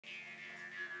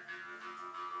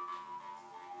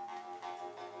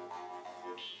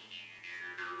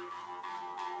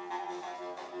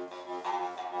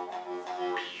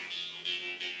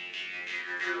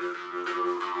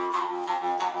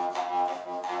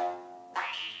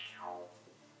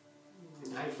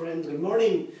friends, good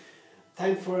morning.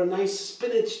 Time for a nice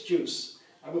spinach juice.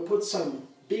 I will put some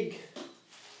big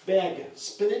bag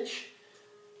spinach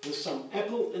with some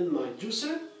apple in my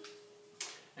juicer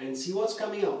and see what's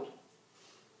coming out.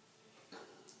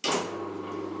 I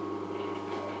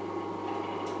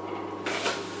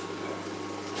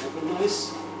have a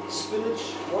nice spinach,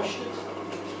 washed it.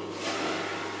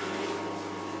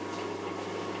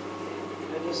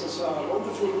 And this is a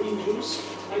wonderful green juice,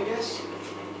 I guess.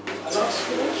 I love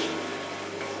spinach.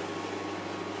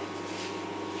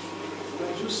 My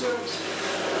juicer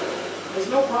has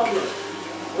no problem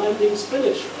blending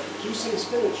spinach, juicing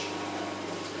spinach.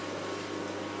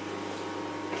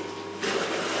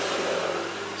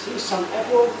 See some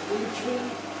apple in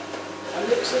between. I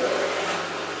mix it.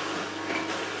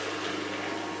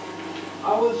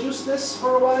 I will juice this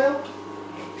for a while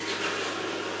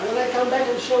and then I come back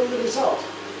and show you the result.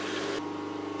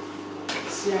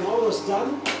 See, I'm almost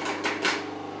done.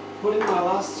 Put in my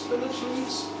last spinach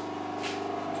leaves.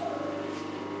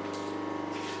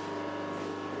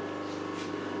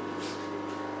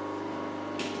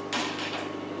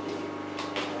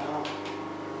 Wow.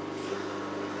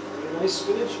 Very nice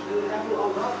spinach and apple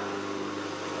on top.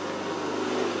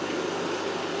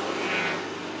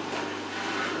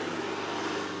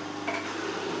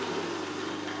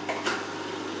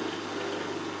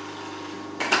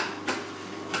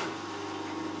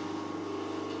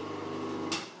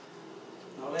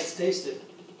 Let's taste it.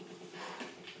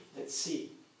 Let's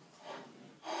see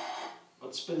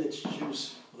what spinach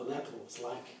juice with an apple is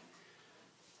like.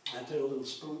 I take a little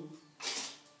spoon.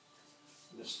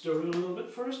 Let's stir it a little bit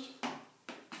first.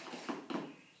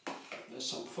 There's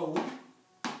some foam.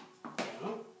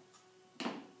 Yeah.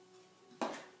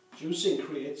 Juicing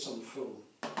creates some foam,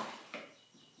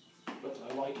 but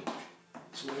I like it.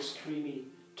 It's a nice creamy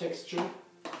texture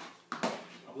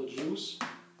of the juice.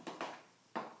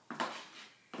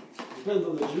 Depends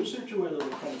on the juicer too and on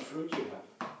the kind of fruit you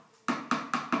have.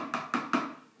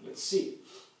 Let's see.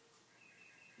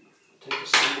 I'll take a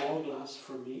small glass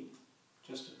for me,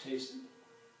 just to taste it.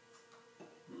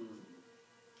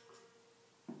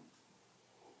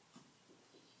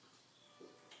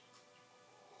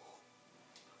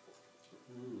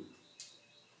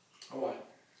 Oh,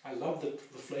 I love the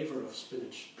flavor of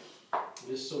spinach.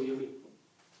 It is so yummy.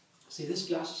 See, this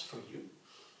glass is for you.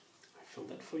 I filled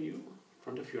that for you.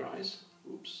 Front of your eyes.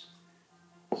 Oops.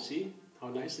 See how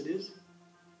nice it is?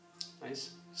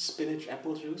 Nice spinach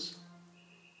apple juice.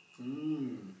 I'll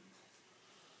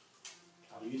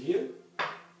leave it here.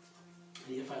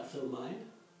 And if I fill mine.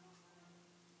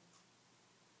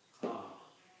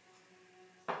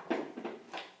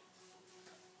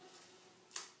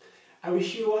 I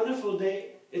wish you a wonderful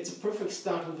day. It's a perfect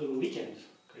start of the weekend.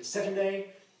 It's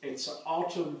Saturday, it's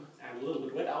autumn and a little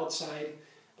bit wet outside.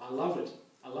 I love it.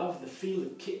 I love the feel,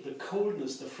 the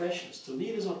coldness, the freshness. To me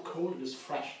it is not cold, it is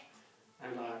fresh.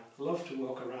 And I love to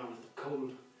walk around in the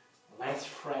cold, nice,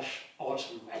 fresh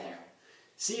autumn weather.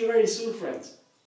 See you very soon, friends.